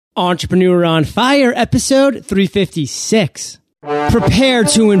Entrepreneur on Fire, episode 356. Prepare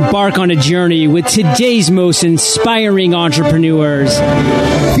to embark on a journey with today's most inspiring entrepreneurs.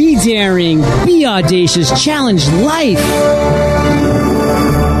 Be daring, be audacious, challenge life.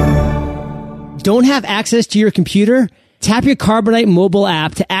 Don't have access to your computer? Tap your Carbonite mobile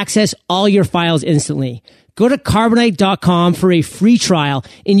app to access all your files instantly. Go to Carbonite.com for a free trial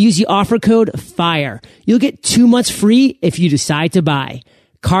and use the offer code FIRE. You'll get 2 months free if you decide to buy.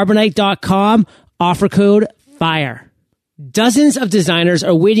 Carbonite.com, offer code FIRE. Dozens of designers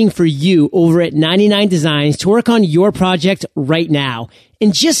are waiting for you over at 99 Designs to work on your project right now.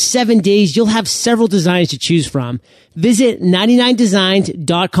 In just 7 days, you'll have several designs to choose from. Visit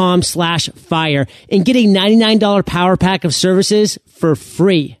 99designs.com/fire and get a $99 power pack of services for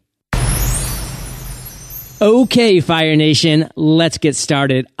free. Okay, Fire Nation, let's get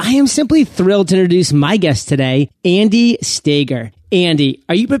started. I am simply thrilled to introduce my guest today, Andy Stager. Andy,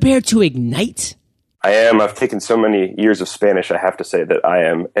 are you prepared to ignite? I am. I've taken so many years of Spanish, I have to say that I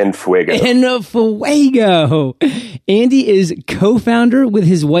am en fuego. En fuego. Andy is co-founder with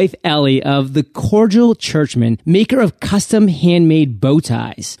his wife, Ellie, of the Cordial Churchman, maker of custom handmade bow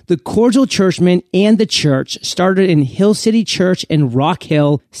ties. The Cordial Churchman and the church started in Hill City Church in Rock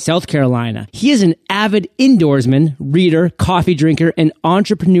Hill, South Carolina. He is an avid indoorsman, reader, coffee drinker, and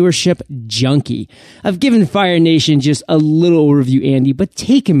entrepreneurship junkie. I've given Fire Nation just a little overview, Andy, but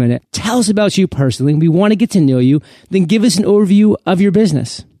take a minute. Tell us about you personally. We want to get to know you. Then give us an overview of your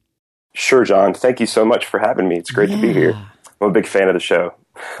business. Sure, John. Thank you so much for having me. It's great to be here. I'm a big fan of the show.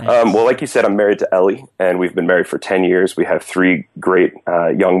 Nice. Well, like you said, I'm married to Ellie, and we've been married for 10 years. We have 3 great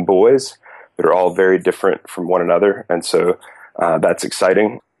young boys that are all very different from one another, and so that's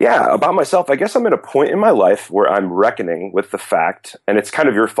exciting. Yeah, about myself, I guess I'm at a point in my life where I'm reckoning with the fact, and it's kind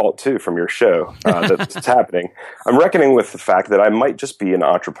of your fault too from your show that it's happening. I'm reckoning with the fact that I might just be an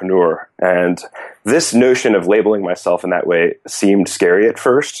entrepreneur. And this notion of labeling myself in that way seemed scary at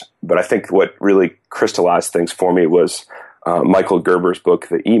first, but I think what really crystallized things for me was Michael Gerber's book,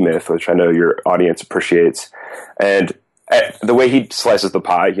 The E-Myth, which I know your audience appreciates. And the way he slices the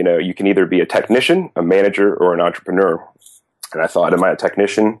pie, you can either be a technician, a manager, or an entrepreneur. And I thought, am I a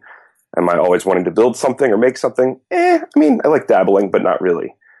technician? Am I always wanting to build something or make something? I like dabbling, but not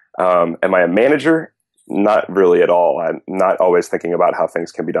really. Am I a manager? Not really at all. I'm not always thinking about how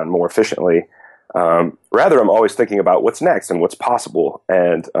things can be done more efficiently. Rather, I'm always thinking about what's next and what's possible.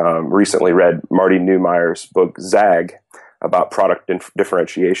 And recently read Marty Neumeier's book, Zag, about product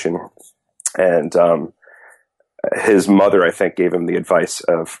differentiation. And his mother, I think, gave him the advice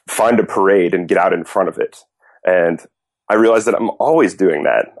of find a parade and get out in front of it. And I realized that I'm always doing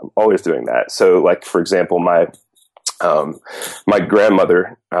that. So, like, for example, my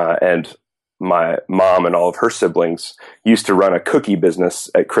grandmother and my mom and all of her siblings used to run a cookie business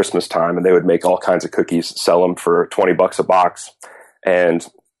at Christmas time, and they would make all kinds of cookies, sell them for $20 a box, and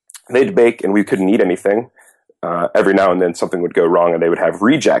they'd bake, and we couldn't eat anything. Every now and then something would go wrong, and they would have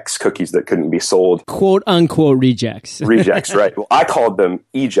rejects, cookies that couldn't be sold. Quote unquote rejects. Rejects, right. Well, I called them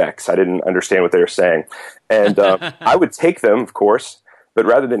ejects. I didn't understand what they were saying. And I would take them, of course, but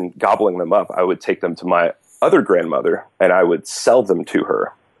rather than gobbling them up, I would take them to my other grandmother, and I would sell them to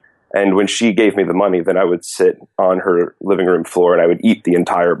her. And when she gave me the money, then I would sit on her living room floor, and I would eat the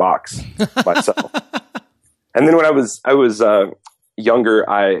entire box myself. And then when I was younger,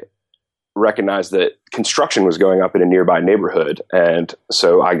 I recognized that construction was going up in a nearby neighborhood. And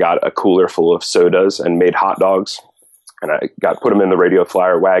so I got a cooler full of sodas and made hot dogs. And I put them in the radio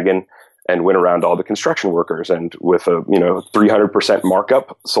flyer wagon and went around all the construction workers. And with a, 300%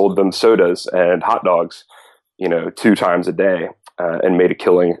 markup, sold them sodas and hot dogs, 2 times a day, and made a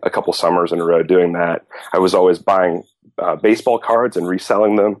killing a couple summers in a row doing that. I was always buying baseball cards and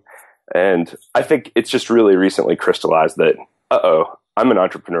reselling them. And I think it's just really recently crystallized that, I'm an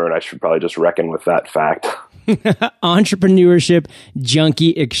entrepreneur, and I should probably just reckon with that fact. Entrepreneurship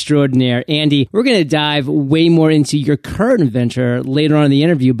junkie extraordinaire. Andy, we're going to dive way more into your current venture later on in the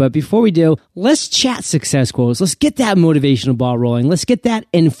interview. But before we do, let's chat success quotes. Let's get that motivational ball rolling. Let's get that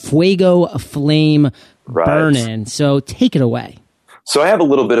en fuego flame burning. So take it away. So I have a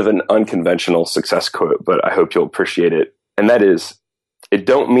little bit of an unconventional success quote, but I hope you'll appreciate it. And that is, it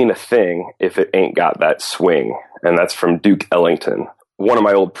don't mean a thing if it ain't got that swing. And that's from Duke Ellington. One of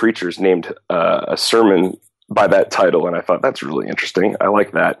my old preachers named a sermon by that title, and I thought that's really interesting. I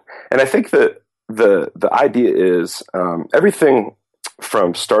like that. And I think that the idea is everything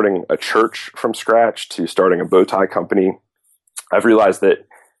from starting a church from scratch to starting a bow tie company. I've realized that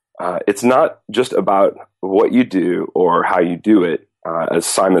it's not just about what you do or how you do it, as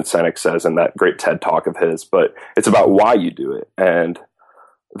Simon Sinek says in that great TED talk of his, but it's about why you do it. And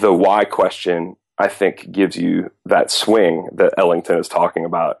the why question, I think, gives you that swing that Ellington is talking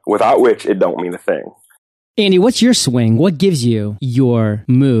about, without which it don't mean a thing. Andy, what's your swing? What gives you your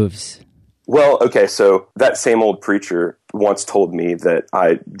moves? Well, okay, so that same old preacher once told me that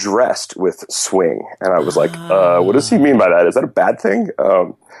I dressed with swing. And I was like, what does he mean by that? Is that a bad thing?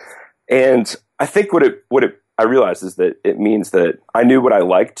 And I think I realized is that it means that I knew what I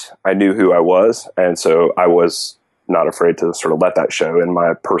liked. I knew who I was. And so I was not afraid to sort of let that show in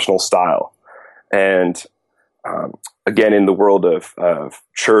my personal style. And again, in the world of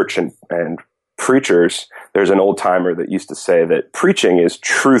church and preachers, there's an old timer that used to say that preaching is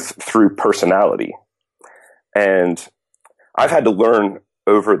truth through personality. And I've had to learn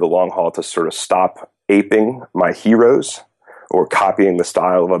over the long haul to sort of stop aping my heroes or copying the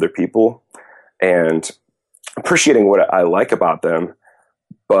style of other people and appreciating what I like about them.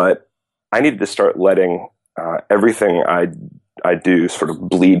 But I needed to start letting everything I do sort of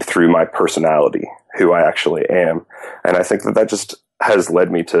bleed through my personality, who I actually am. And I think that just has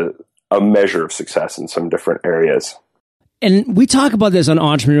led me to a measure of success in some different areas. And we talk about this on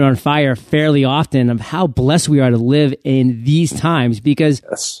Entrepreneur on Fire fairly often, of how blessed we are to live in these times, because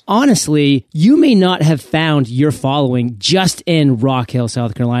honestly, you may not have found your following just in Rock Hill,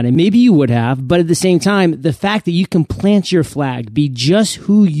 South Carolina. Maybe you would have, but at the same time, the fact that you can plant your flag, be just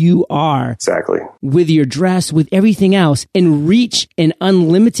who you are, exactly, with your dress, with everything else, and reach an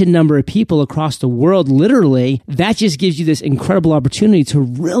unlimited number of people across the world, literally, that just gives you this incredible opportunity to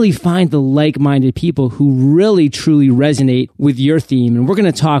really find the like-minded people who really, truly resonate with your theme. And we're going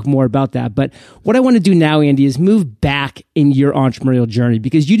to talk more about that. But what I want to do now, Andy, is move back in your entrepreneurial journey,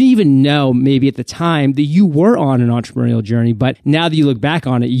 because you didn't even know maybe at the time that you were on an entrepreneurial journey. But now that you look back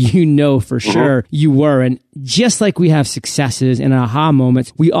on it, you know for sure you were. And just like we have successes and aha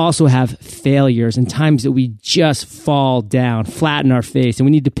moments, we also have failures and times that we just fall down, flat in our face, and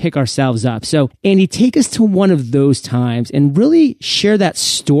we need to pick ourselves up. So, Andy, take us to one of those times and really share that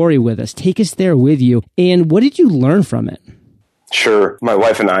story with us. Take us there with you. And what did you learn from it? Sure. My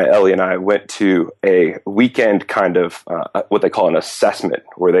wife and I, Ellie and I, went to a weekend kind of what they call an assessment,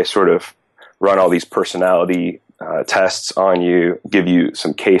 where they sort of run all these personality tests on you, give you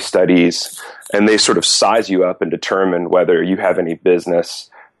some case studies, and they sort of size you up and determine whether you have any business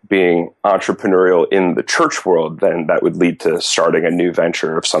being entrepreneurial in the church world. Then that would lead to starting a new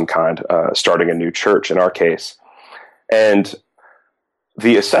venture of some kind, starting a new church in our case. And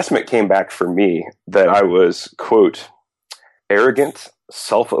the assessment came back for me that I was, quote, arrogant,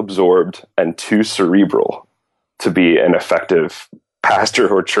 self-absorbed, and too cerebral to be an effective pastor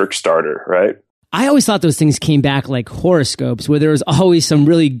or church starter, right? I always thought those things came back like horoscopes, where there was always some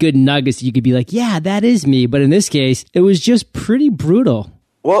really good nuggets you could be like, yeah, that is me. But in this case, it was just pretty brutal.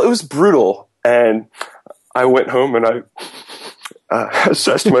 Well, it was brutal. And I went home and I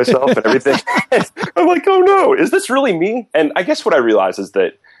assessed myself and everything. I'm like, oh no, is this really me? And I guess what I realized is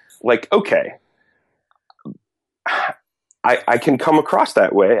that, like, okay, I can come across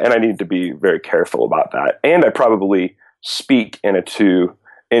that way, and I need to be very careful about that. And I probably speak in a too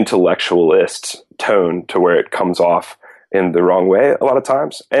intellectualist tone to where it comes off in the wrong way a lot of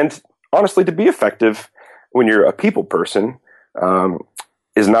times. And honestly, to be effective when you're a people person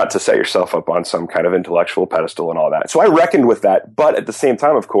is not to set yourself up on some kind of intellectual pedestal and all that. So I reckoned with that. But at the same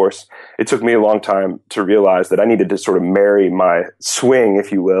time, of course, it took me a long time to realize that I needed to sort of marry my swing,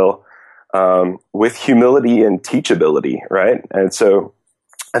 if you will, with humility and teachability, right? And so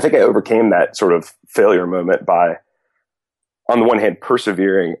I think I overcame that sort of failure moment by, on the one hand,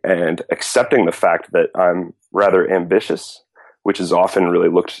 persevering and accepting the fact that I'm rather ambitious, which is often really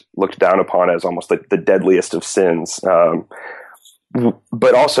looked down upon as almost like the deadliest of sins.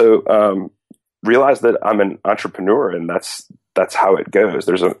 But also realize that I'm an entrepreneur, and that's how it goes.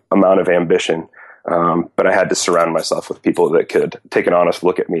 There's an amount of ambition. But I had to surround myself with people that could take an honest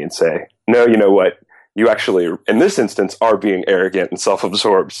look at me and say, no, you know what? You actually, in this instance, are being arrogant and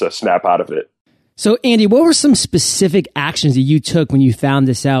self-absorbed, so snap out of it. So, Andy, what were some specific actions that you took when you found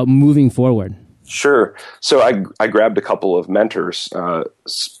this out moving forward? Sure. So I grabbed a couple of mentors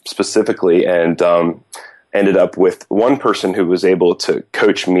specifically and ended up with one person who was able to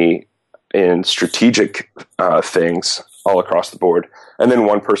coach me in strategic things all across the board. And then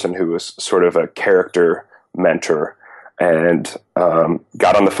one person who was sort of a character mentor, and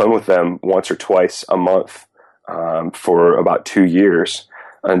got on the phone with them once or twice a month for about 2 years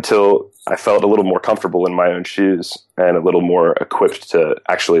until I felt a little more comfortable in my own shoes and a little more equipped to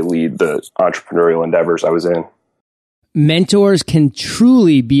actually lead the entrepreneurial endeavors I was in. Mentors can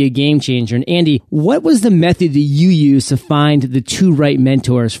truly be a game changer. And Andy, what was the method that you used to find the two right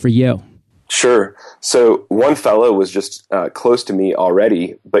mentors for you? Sure. So one fellow was just close to me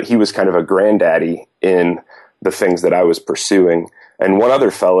already, but he was kind of a granddaddy in the things that I was pursuing. And one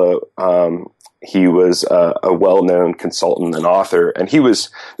other fellow, he was a well-known consultant and author. And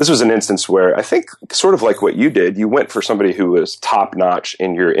this was an instance where I think sort of like what you did, you went for somebody who was top-notch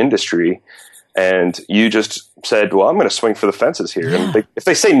in your industry, and you just said, well, I'm going to swing for the fences here. Yeah. And if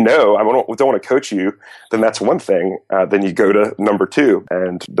they say no, I don't want to coach you, then that's one thing. Then you go to number two.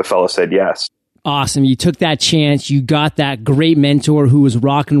 And the fellow said yes. Awesome. You took that chance. You got that great mentor who was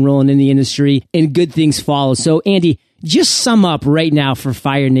rock and rolling in the industry, and good things followed. So, Andy, just sum up right now for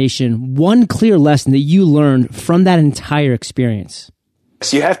Fire Nation one clear lesson that you learned from that entire experience.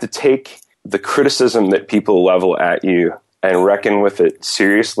 So you have to take the criticism that people level at you and reckon with it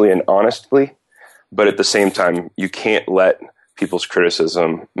seriously and honestly. But at the same time, you can't let people's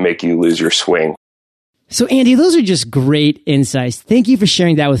criticism make you lose your swing. So, Andy, those are just great insights. Thank you for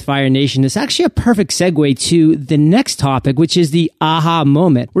sharing that with Fire Nation. It's actually a perfect segue to the next topic, which is the aha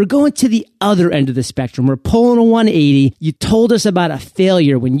moment. We're going to the other end of the spectrum. We're pulling a 180. You told us about a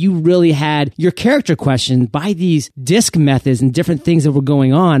failure when you really had your character questioned by these DISC methods and different things that were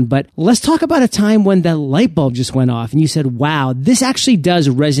going on. But let's talk about a time when the light bulb just went off and you said, wow, this actually does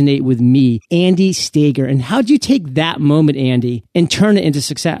resonate with me, Andy Stager. And how'd you take that moment, Andy, and turn it into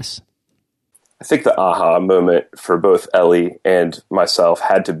success? I think the aha moment for both Ellie and myself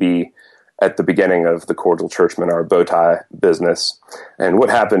had to be at the beginning of the Cordial Churchman, our bow tie business. And what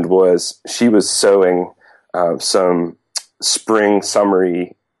happened was she was sewing some spring,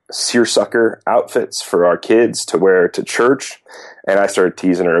 summery seersucker outfits for our kids to wear to church. And I started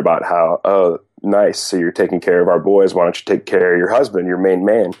teasing her about how, oh, nice, so you're taking care of our boys. Why don't you take care of your husband, your main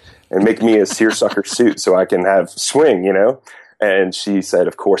man, and make me a seersucker suit so I can have swing, you know? And she said,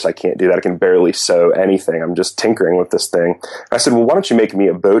 of course I can't do that. I can barely sew anything. I'm just tinkering with this thing. I said, well, why don't you make me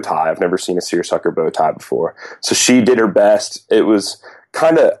a bow tie? I've never seen a seersucker bow tie before. So she did her best. It was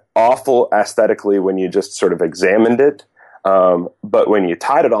kind of awful aesthetically when you just sort of examined it. But when you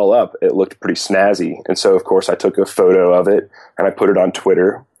tied it all up, it looked pretty snazzy. And so, of course, I took a photo of it and I put it on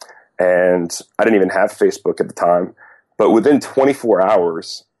Twitter. And I didn't even have Facebook at the time. But within 24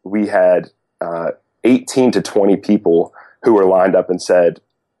 hours, we had 18 to 20 people who were lined up and said,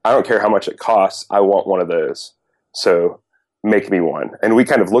 I don't care how much it costs, I want one of those. So make me one. And we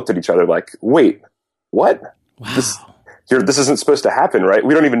kind of looked at each other like, wait, what? Wow. This isn't supposed to happen, right?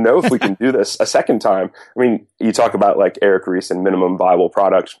 We don't even know if we can do this a second time. I mean, you talk about like Eric Ries and minimum viable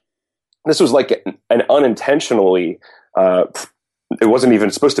product. This was like an unintentionally, it wasn't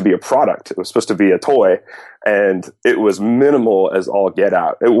even supposed to be a product. It was supposed to be a toy, and it was minimal as all get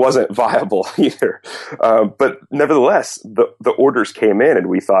out. It wasn't viable either. But nevertheless, the orders came in, and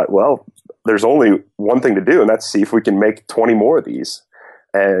we thought, well, there's only one thing to do, and that's see if we can make 20 more of these.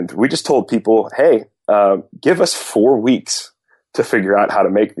 And we just told people, hey, give us 4 weeks to figure out how to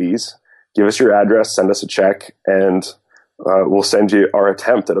make these. Give us your address, send us a check, and we'll send you our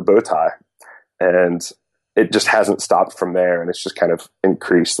attempt at a bow tie. And it just hasn't stopped from there, and it's just kind of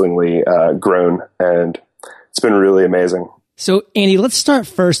increasingly grown, and it's been really amazing. So, Andy, let's start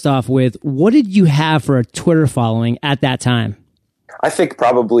first off with, what did you have for a Twitter following at that time? I think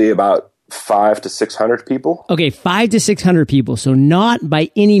probably about 500 to 600 people. Okay, 500 to 600 people. So not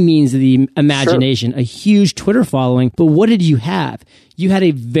by any means of the imagination, a huge Twitter following. But what did you have? You had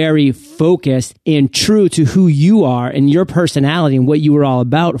a very focused and true to who you are and your personality and what you were all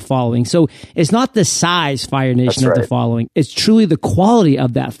about following. So it's not the size, Fire Nation, of the following. It's truly the quality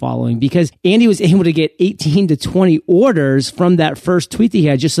of that following, because Andy was able to get 18 to 20 orders from that first tweet that he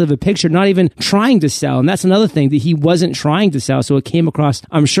had, just of a picture, not even trying to sell. And that's another thing, that he wasn't trying to sell. So it came across,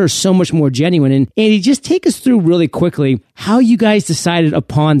 I'm sure, so much more genuine. And Andy, just take us through really quickly how you guys decided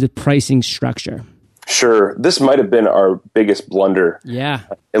upon the pricing structure. Sure. This might have been our biggest blunder in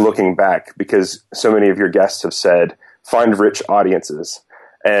looking back, because so many of your guests have said, find rich audiences.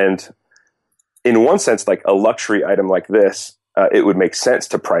 And in one sense, like a luxury item like this, it would make sense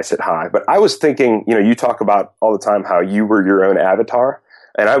to price it high. But I was thinking, you talk about all the time how you were your own avatar.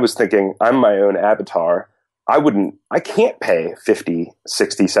 And I was thinking, I'm my own avatar. I can't pay $50,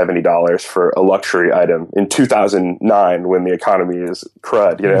 $60, $70 for a luxury item in 2009 when the economy is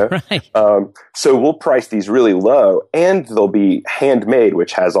crud, Right. So we'll price these really low, and they'll be handmade,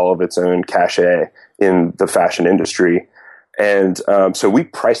 which has all of its own cachet in the fashion industry. And so we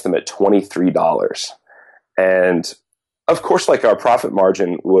priced them at $23. And of course, like, our profit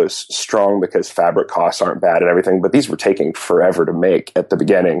margin was strong because fabric costs aren't bad and everything, but these were taking forever to make at the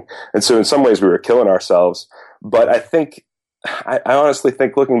beginning. And so in some ways we were killing ourselves. But I honestly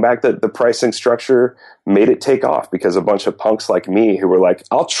think, looking back, that the pricing structure made it take off, because a bunch of punks like me who were like,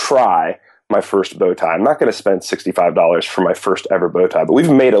 I'll try, my first bow tie. I'm not going to spend $65 for my first ever bow tie, but we've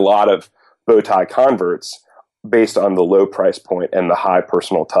made a lot of bow tie converts based on the low price point and the high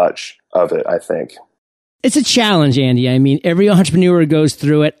personal touch of it, I think. It's a challenge, Andy. I mean, every entrepreneur goes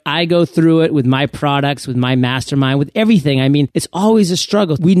through it. I go through it with my products, with my mastermind, with everything. I mean, it's always a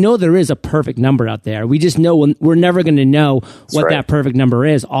struggle. We know there is a perfect number out there. We just know we're never going to know what that perfect number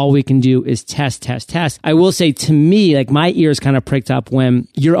is. All we can do is test. I will say, to me, like, my ears kind of pricked up when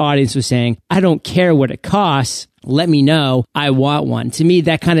your audience was saying, I don't care what it costs. Let me know. I want one. To me,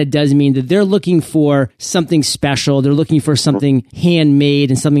 that kind of does mean that they're looking for something special. They're looking for something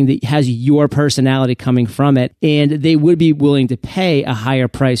handmade and something that has your personality coming from it. And they would be willing to pay a higher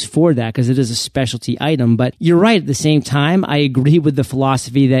price for that because it is a specialty item. But you're right. At the same time, I agree with the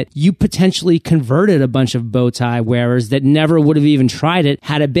philosophy that you potentially converted a bunch of bow tie wearers that never would have even tried it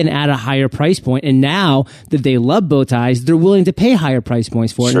had it been at a higher price point. And now that they love bow ties, they're willing to pay higher price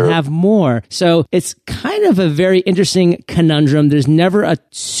points for it and have more. So it's kind of a very interesting conundrum. There's never a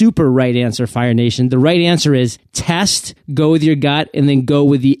super right answer, Fire Nation. The right answer is test, go with your gut, and then go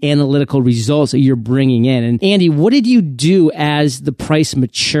with the analytical results that you're bringing in. And Andy, what did you do as the price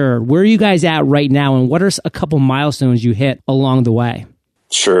matured? Where are you guys at right now? And what are a couple milestones you hit along the way?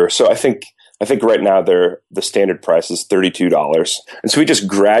 Sure. So I think right now the standard price is $32. And so we just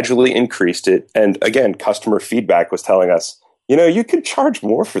gradually increased it. And again, customer feedback was telling us, you could charge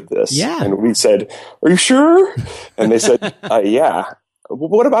more for this. Yeah. And we said, are you sure? And they said, yeah. Well,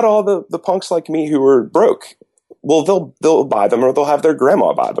 what about all the punks like me who are broke? Well, they'll buy them, or they'll have their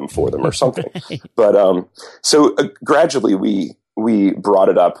grandma buy them for them or something. Right. But so gradually we brought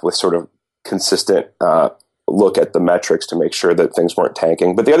it up with sort of consistent look at the metrics to make sure that things weren't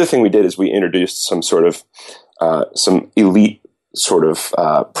tanking. But the other thing we did is we introduced some sort of some elite sort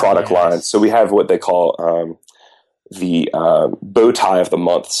of product lines. So we have what they call the Bow Tie of the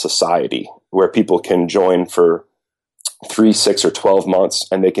Month Society, where people can join for 3, 6, or 12 months,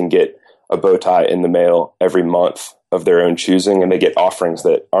 and they can get a bow tie in the mail every month of their own choosing, and they get offerings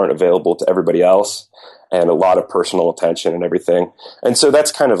that aren't available to everybody else, and a lot of personal attention and everything. And so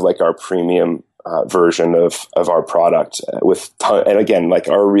that's kind of like our premium version of our product. And again, like,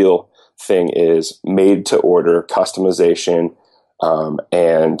 our real thing is made to order, customization,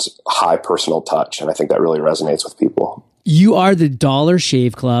 and high personal touch. And I think that really resonates with people. You are the Dollar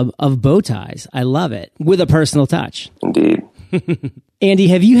Shave Club of bow ties. I love it. With a personal touch. Indeed. Andy,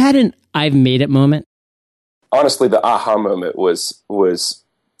 have you had an I've made it moment? Honestly, the aha moment was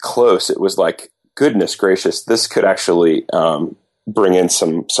close. It was like, goodness gracious, this could actually bring in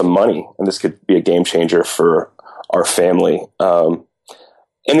some money, and this could be a game changer for our family. And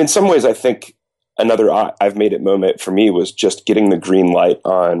in some ways, I think another I've made it moment for me was just getting the green light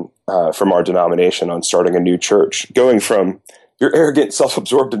on from our denomination on starting a new church, going from you're arrogant,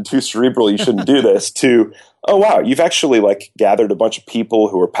 self-absorbed, and too cerebral, you shouldn't do this, to, oh wow, you've actually like gathered a bunch of people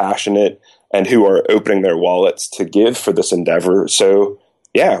who are passionate and who are opening their wallets to give for this endeavor. So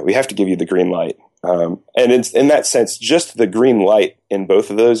yeah, we have to give you the green light. And it's, in that sense, just the green light in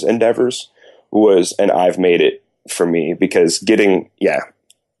both of those endeavors was an I've made it for me, because getting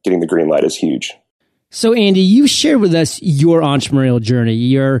the green light is huge. So Andy, you shared with us your entrepreneurial journey,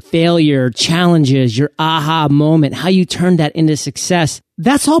 your failure, challenges, your aha moment, how you turned that into success.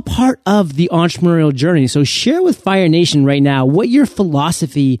 That's all part of the entrepreneurial journey. So share with Fire Nation right now what your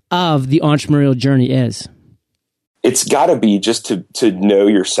philosophy of the entrepreneurial journey is. It's got to be just to know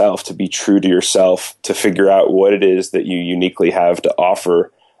yourself, to be true to yourself, to figure out what it is that you uniquely have to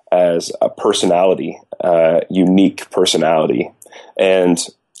offer as a personality, unique personality. And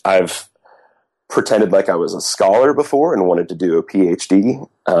I've pretended like I was a scholar before and wanted to do a PhD.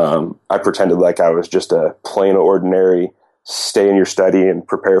 I pretended like I was just a plain ordinary, stay in your study and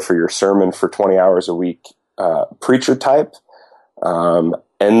prepare for your sermon for 20 hours a week preacher type.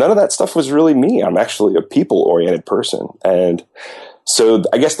 And none of that stuff was really me. I'm actually a people-oriented person. And so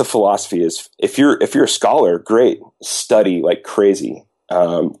I guess the philosophy is, if you're a scholar, great, study like crazy.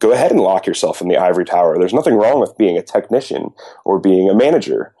 Go ahead and lock yourself in the ivory tower. There's nothing wrong with being a technician or being a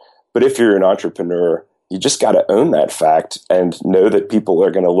manager. But if you're an entrepreneur, you just got to own that fact and know that people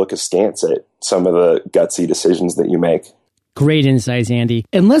are going to look askance at some of the gutsy decisions that you make. Great insights, Andy.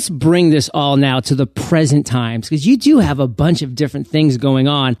 And let's bring this all now to the present times, because you do have a bunch of different things going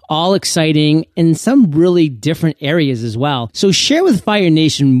on, all exciting in some really different areas as well. So share with Fire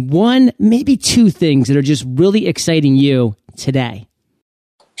Nation one, maybe two things that are just really exciting you today.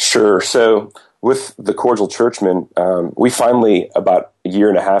 Sure. So with the Cordial Churchman, we finally, about a year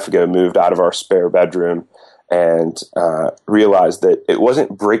and a half ago, moved out of our spare bedroom and realized that it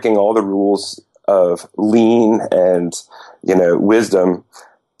wasn't breaking all the rules of lean and wisdom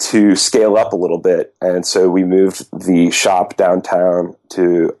to scale up a little bit. And so we moved the shop downtown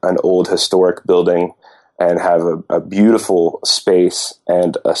to an old historic building and have a beautiful space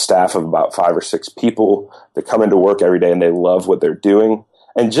and a staff of about 5 or 6 people that come into work every day and they love what they're doing.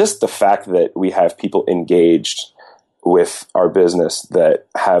 And just the fact that we have people engaged with our business that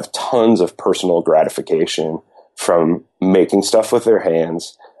have tons of personal gratification from making stuff with their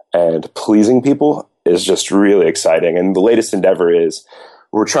hands and pleasing people is just really exciting. And the latest endeavor is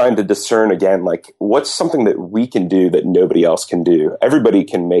we're trying to discern again, like, what's something that we can do that nobody else can do? Everybody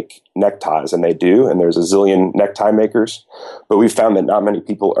can make neckties, and they do, and there's a zillion necktie makers. But we've found that not many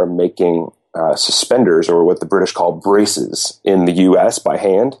people are making suspenders, or what the British call braces, in the U.S. by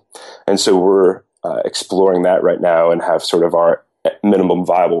hand. And so we're exploring that right now and have sort of our minimum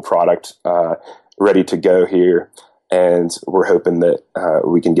viable product ready to go here. And we're hoping that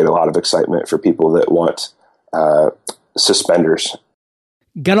we can get a lot of excitement for people that want suspenders.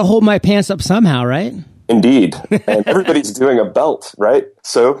 Got to hold my pants up somehow, right? Indeed. And everybody's doing a belt, right?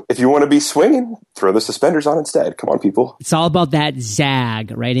 So if you want to be swinging, throw the suspenders on instead. Come on, people. It's all about that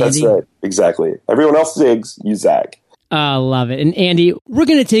zag, right, Andy? That's right. Exactly. Everyone else zigs, you zag. I love it. And Andy, we're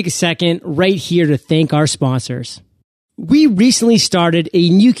going to take a second right here to thank our sponsors. We recently started a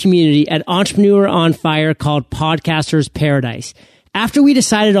new community at Entrepreneur on Fire called Podcasters Paradise. After we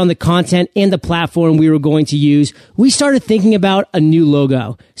decided on the content and the platform we were going to use, we started thinking about a new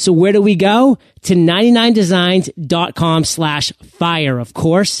logo. So where do we go? To 99designs.com/fire, of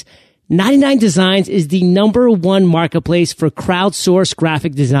course. 99 Designs is the #1 marketplace for crowdsourced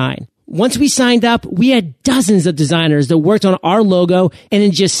graphic design. Once we signed up, we had dozens of designers that worked on our logo, and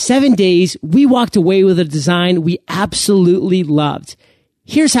in just 7 days, we walked away with a design we absolutely loved.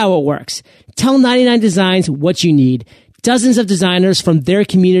 Here's how it works. Tell 99 Designs what you need. Dozens of designers from their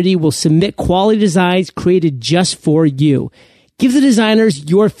community will submit quality designs created just for you. Give the designers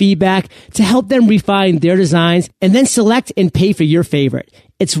your feedback to help them refine their designs and then select and pay for your favorite.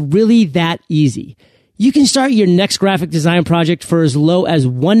 It's really that easy. You can start your next graphic design project for as low as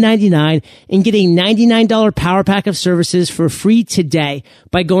 $199 and get a $99 power pack of services for free today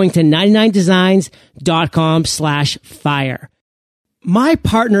by going to 99designs.com/fire. My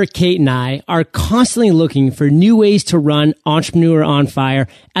partner Kate and I are constantly looking for new ways to run Entrepreneur on Fire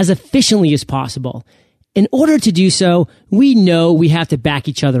as efficiently as possible. In order to do so, we know we have to back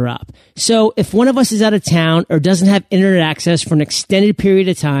each other up. So if one of us is out of town or doesn't have internet access for an extended period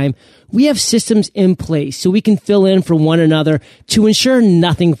of time, we have systems in place so we can fill in for one another to ensure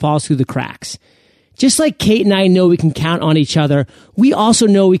nothing falls through the cracks. Just like Kate and I know we can count on each other, we also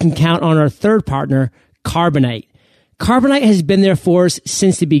know we can count on our third partner, Carbonite. Carbonite has been there for us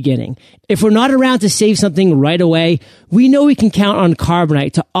since the beginning. If we're not around to save something right away, we know we can count on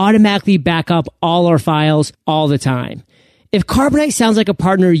Carbonite to automatically back up all our files all the time. If Carbonite sounds like a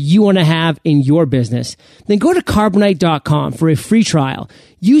partner you want to have in your business, then go to Carbonite.com for a free trial.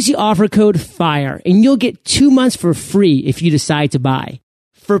 Use the offer code FIRE and you'll get 2 months for free if you decide to buy.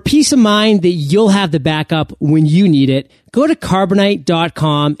 For peace of mind that you'll have the backup when you need it, go to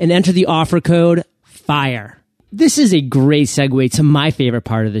Carbonite.com and enter the offer code FIRE. This is a great segue to my favorite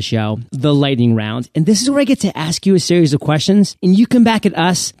part of the show, the lightning round. And this is where I get to ask you a series of questions and you come back at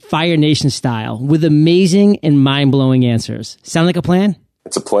us Fire Nation style with amazing and mind-blowing answers. Sound like a plan?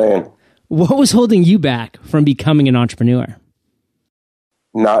 It's a plan. What was holding you back from becoming an entrepreneur?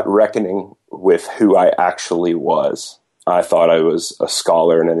 Not reckoning with who I actually was. I thought I was a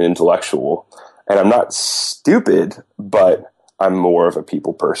scholar and an intellectual. And I'm not stupid, but I'm more of a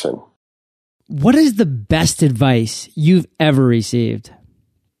people person. What is the best advice you've ever received?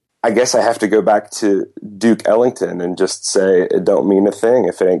 I guess I have to go back to Duke Ellington and just say it don't mean a thing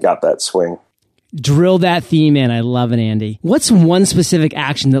if it ain't got that swing. Drill that theme in. I love it, Andy. What's one specific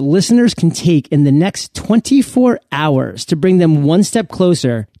action that listeners can take in the next 24 hours to bring them one step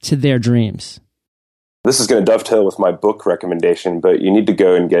closer to their dreams? This is going to dovetail with my book recommendation, but you need to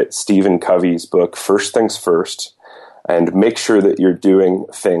go and get Stephen Covey's book, First Things First, and make sure that you're doing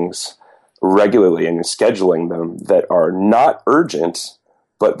things regularly and you're scheduling them that are not urgent,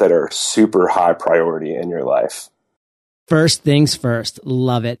 but that are super high priority in your life. First things first.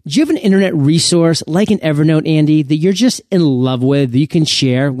 Love it. Do you have an internet resource like an Evernote, Andy, that you're just in love with that you can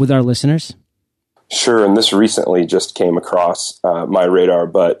share with our listeners? Sure. And this recently just came across my radar,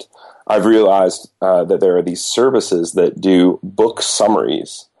 but I've realized that there are these services that do book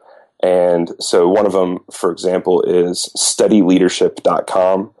summaries. And so one of them, for example, is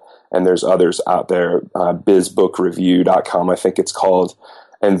studyleadership.com. And there's others out there, bizbookreview.com, I think it's called.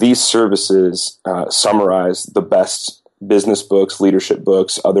 And these services summarize the best business books, leadership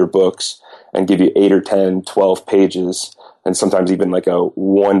books, other books, and give you 8 or 10, 12 pages and sometimes even like a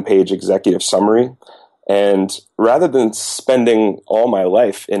one-page executive summary. And rather than spending all my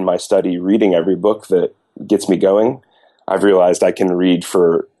life in my study reading every book that gets me going, I've realized I can read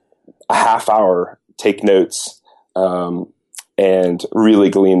for a half hour, take notes, and really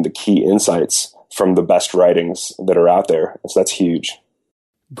glean the key insights from the best writings that are out there. So that's huge.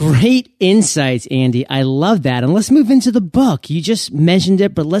 Great insights, Andy. I love that. And let's move into the book. You just mentioned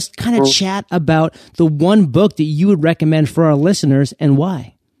it, but let's kind of chat about the one book that you would recommend for our listeners and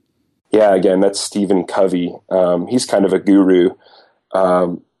why. Yeah, again, that's Stephen Covey. He's kind of a guru.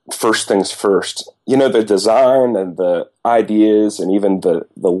 First things first. The design and the ideas and even the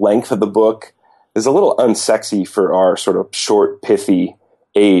length of the book is a little unsexy for our sort of short, pithy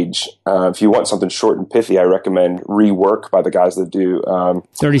age. If you want something short and pithy, I recommend Rework by the guys that do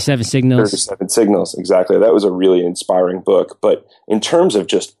 37 Signals. 37 Signals, exactly. That was a really inspiring book. But in terms of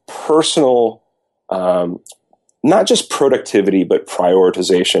just personal, not just productivity, but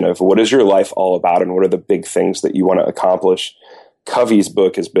prioritization of what is your life all about and what are the big things that you want to accomplish, Covey's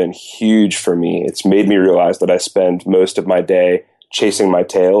book has been huge for me. It's made me realize that I spend most of my day chasing my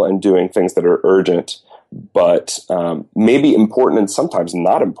tail and doing things that are urgent, but maybe important and sometimes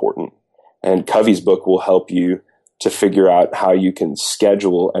not important. And Covey's book will help you to figure out how you can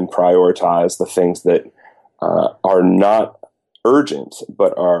schedule and prioritize the things that are not urgent,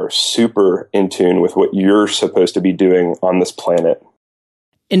 but are super in tune with what you're supposed to be doing on this planet.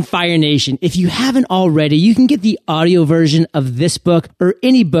 And Fire Nation, if you haven't already, you can get the audio version of this book or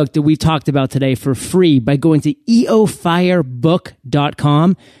any book that we've talked about today for free by going to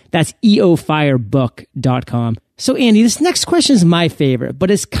eofirebook.com. That's eofirebook.com. So Andy, this next question is my favorite,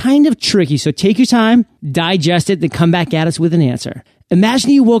 but it's kind of tricky. So take your time, digest it, then come back at us with an answer.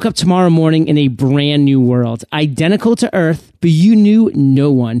 Imagine you woke up tomorrow morning in a brand new world, identical to Earth, but you knew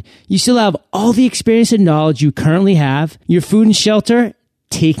no one. You still have all the experience and knowledge you currently have, your food and shelter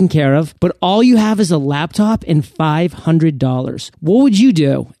taken care of, but all you have is a laptop and $500. What would you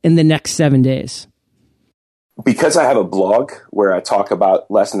do in the next 7 days? Because I have a blog where I talk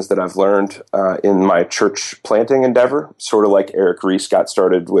about lessons that I've learned in my church planting endeavor, sort of like Eric Ries got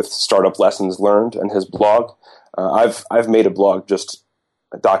started with Startup Lessons Learned and his blog. I've made a blog just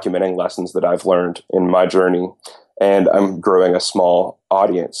documenting lessons that I've learned in my journey, and I'm growing a small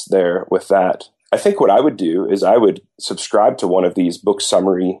audience there with that. I think what I would do is I would subscribe to one of these book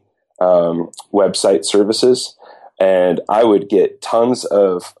summary website services, and I would get tons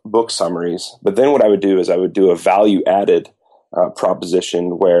of book summaries. But then what I would do is I would do a value-added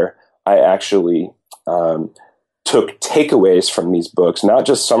proposition where I actually took takeaways from these books, not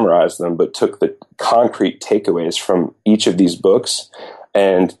just summarized them, but took the concrete takeaways from each of these books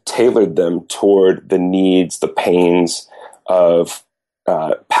and tailored them toward the needs, the pains of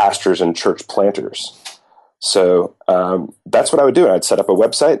pastors and church planters. So that's what I would do. I'd set up a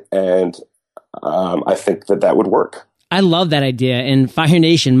website, and I think that would work. I love that idea. And Fire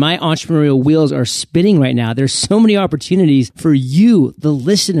Nation, my entrepreneurial wheels are spinning right now. There's so many opportunities for you, the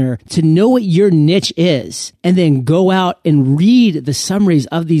listener, to know what your niche is and then go out and read the summaries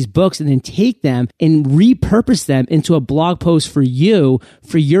of these books and then take them and repurpose them into a blog post for you,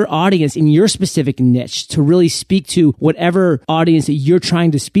 for your audience in your specific niche to really speak to whatever audience that you're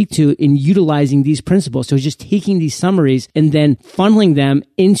trying to speak to in utilizing these principles. So just taking these summaries and then funneling them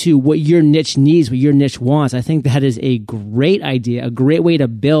into what your niche needs, what your niche wants. I think that is a great idea, a great way to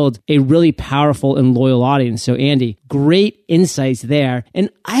build a really powerful and loyal audience. So Andy, great insights there.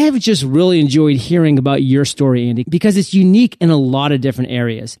 And I have just really enjoyed hearing about your story, Andy, because it's unique in a lot of different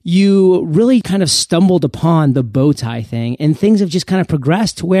areas. You really kind of stumbled upon the bow tie thing, and things have just kind of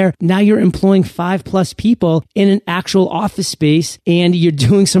progressed to where now you're employing 5+ people in an actual office space, and you're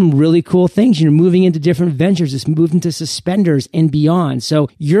doing some really cool things. You're moving into different ventures. It's moved into suspenders and beyond. So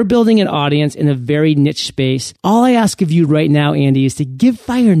you're building an audience in a very niche space. All I ask of you right now, Andy, is to give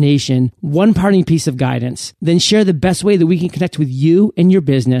Fire Nation one parting piece of guidance, then share the best way that we can connect with you and your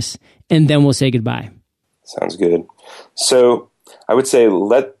business, and then we'll say goodbye. Sounds good. So I would say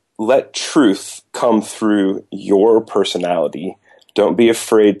let truth come through your personality. Don't be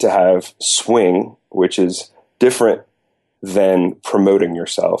afraid to have swing, which is different than promoting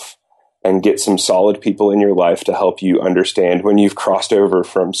yourself, and get some solid people in your life to help you understand when you've crossed over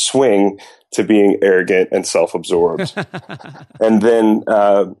from swing to being arrogant and self-absorbed. And then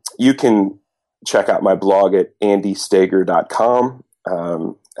you can check out my blog at andystager.com.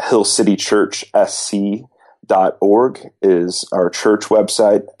 hillcitychurchsc.org is our church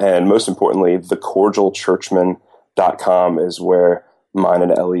website. And most importantly, thecordialchurchman.com is where mine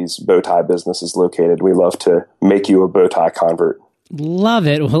and Ellie's bow tie business is located. We love to make you a bow tie convert. Love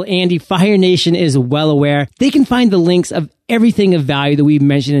it. Well, Andy, Fire Nation is well aware. They can find the links of everything of value that we've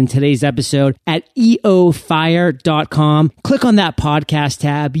mentioned in today's episode at eofire.com. Click on that podcast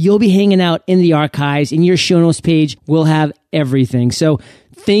tab. You'll be hanging out in the archives, and your show notes page will have everything. So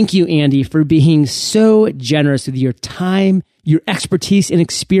thank you, Andy, for being so generous with your time, your expertise, and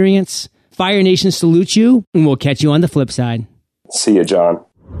experience. Fire Nation salutes you, and we'll catch you on the flip side. See you, John.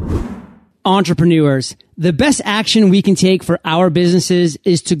 Entrepreneurs, the best action we can take for our businesses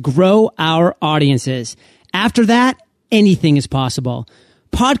is to grow our audiences. After that, anything is possible.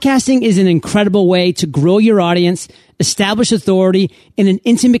 Podcasting is an incredible way to grow your audience, establish authority, and an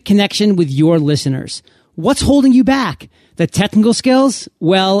intimate connection with your listeners. What's holding you back? The technical skills?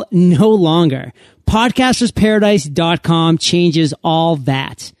 Well, no longer. Podcastersparadise.com changes all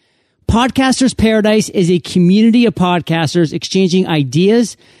that. Podcasters Paradise is a community of podcasters exchanging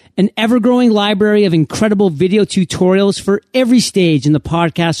ideas, an ever-growing library of incredible video tutorials for every stage in the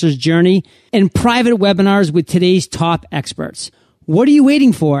podcaster's journey, and private webinars with today's top experts. What are you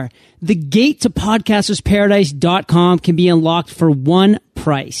waiting for? The gate to podcastersparadise.com can be unlocked for one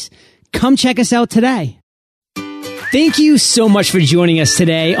price. Come check us out today. Thank you so much for joining us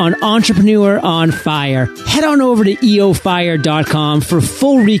today on Entrepreneur on Fire. Head on over to eofire.com for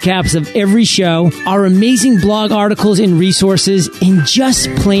full recaps of every show, our amazing blog articles and resources, and just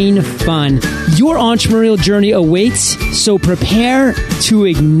plain fun. Your entrepreneurial journey awaits, so prepare to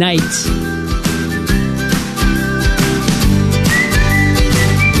ignite.